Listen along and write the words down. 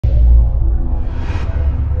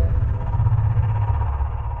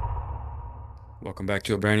Welcome back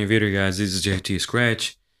to a brand new video, guys. This is JT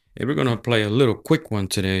Scratch, and we're gonna play a little quick one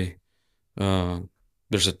today.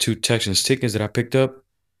 There's a two Texans tickets that I picked up,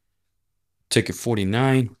 ticket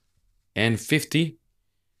 49 and 50,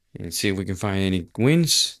 and see if we can find any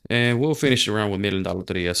wins. And we'll finish around with $1,000,000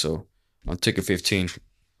 Loteria. So on ticket 15.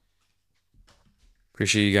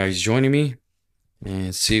 Appreciate you guys joining me,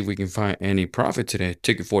 and see if we can find any profit today.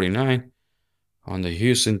 Ticket 49 on the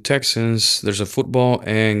Houston Texans. There's a football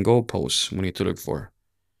and goalpost we need to look for.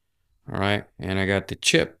 All right, and I got the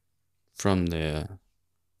chip from the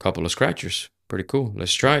couple of scratchers. Pretty cool.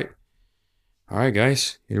 Let's try it. All right,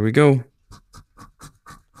 guys, here we go.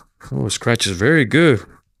 Oh, scratch is very good.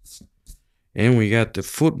 And we got the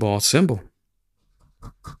football symbol.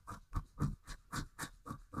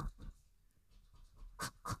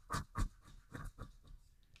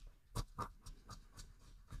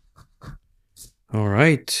 All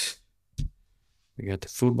right. We got the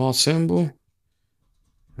football symbol.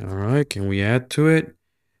 All right, can we add to it?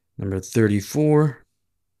 Number 34.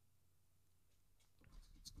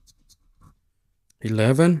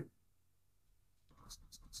 11.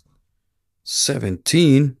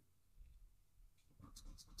 17.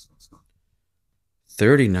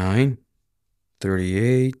 39.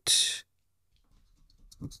 38.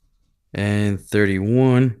 And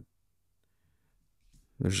 31.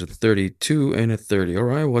 There's a 32 and a 30. All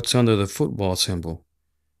right, what's under the football symbol?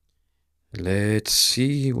 Let's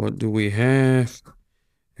see, what do we have?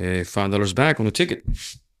 $5 back on the ticket.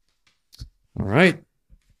 All right,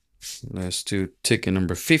 let's do ticket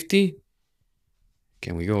number 50.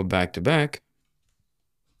 Can we go back to back?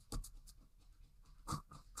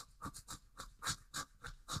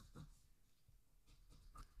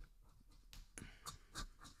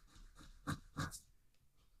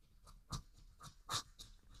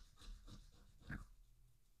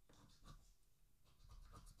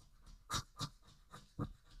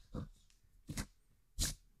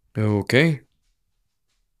 Okay.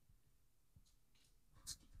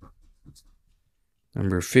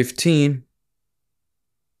 Number 15.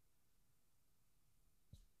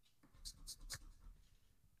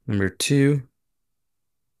 Number 2.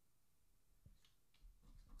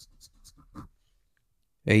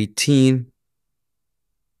 18.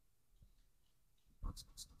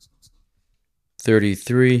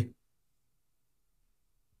 33.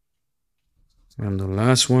 And the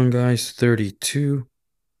last one, guys, 32.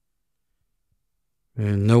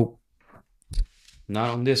 And nope,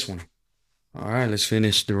 not on this one. All right, let's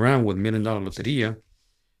finish the round with $1,000,000 Loteria.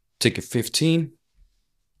 Ticket 15.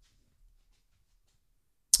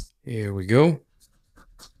 Here we go.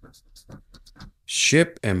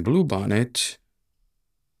 Ship and blue bonnet.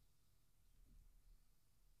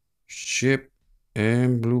 Ship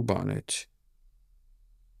and blue bonnet.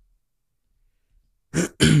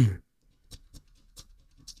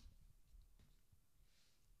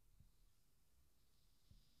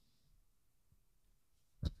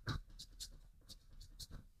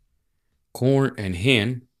 Corn and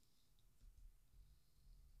hen.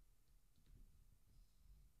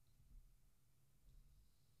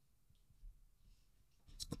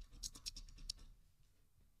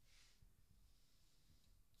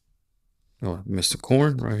 Oh, I missed the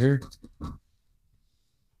corn right here.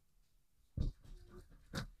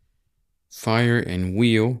 Fire and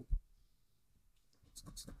wheel.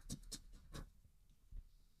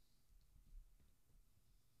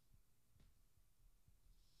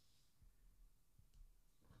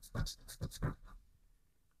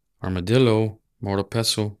 Armadillo, mortal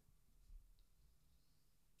pestle.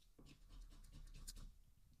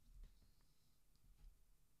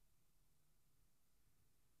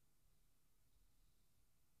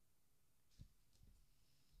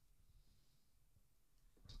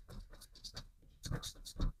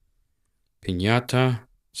 Piñata,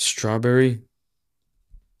 strawberry.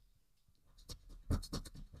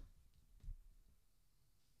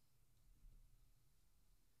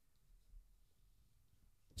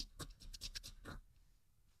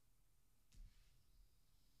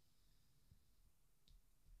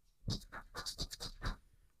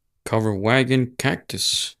 Cover wagon,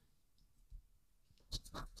 cactus.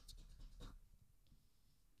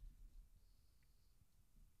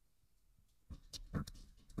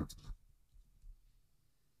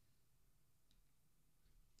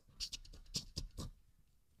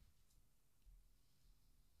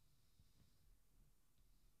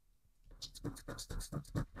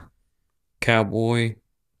 Cowboy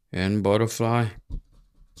and butterfly.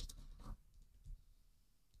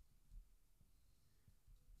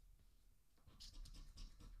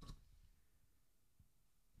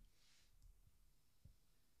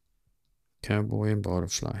 Cowboy and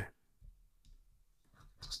butterfly.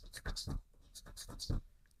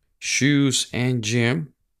 Shoes and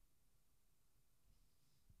gym.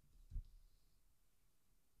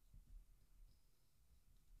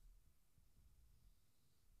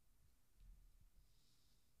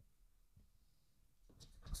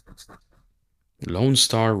 Lone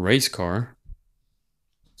Star race car.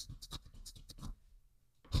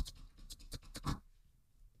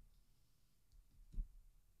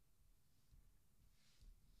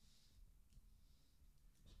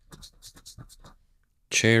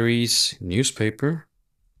 Cherries newspaper.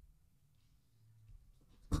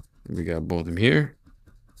 We got both of them here.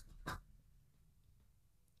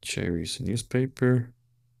 Cherries newspaper.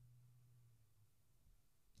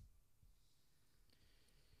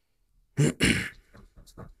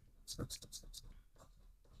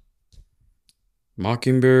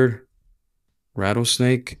 Mockingbird.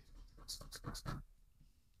 Rattlesnake.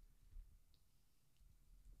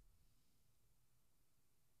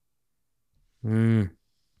 A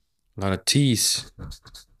lot of T's.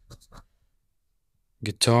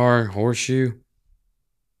 Guitar, horseshoe.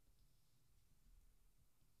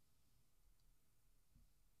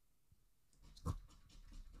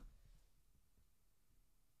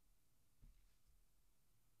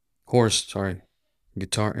 Horse, sorry.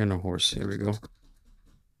 Guitar and a horse. Here we go.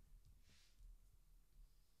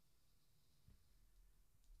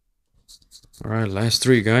 All right, last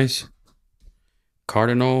three, guys.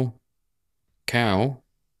 Cardinal, cow.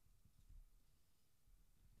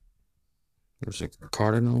 There's a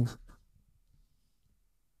cardinal.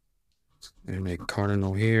 And a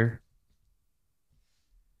cardinal here.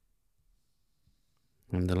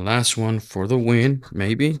 And the last one for the win,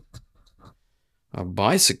 maybe. A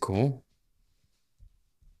bicycle.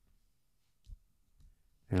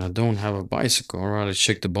 And I don't have a bicycle. All right, let's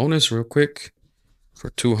check the bonus real quick.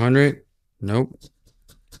 For 200. Nope.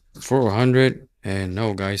 400. And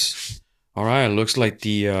no, guys. All right, looks like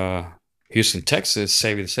the Houston, Texas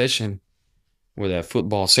saved the session with that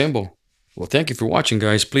football symbol. Well, thank you for watching,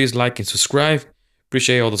 guys. Please like and subscribe.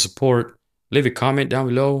 Appreciate all the support. Leave a comment down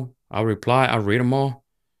below. I'll reply. I'll read them all.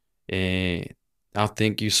 And I'll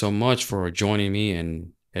thank you so much for joining me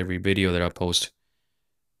in every video that I post.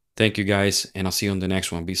 Thank you, guys, and I'll see you on the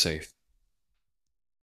next one. Be safe.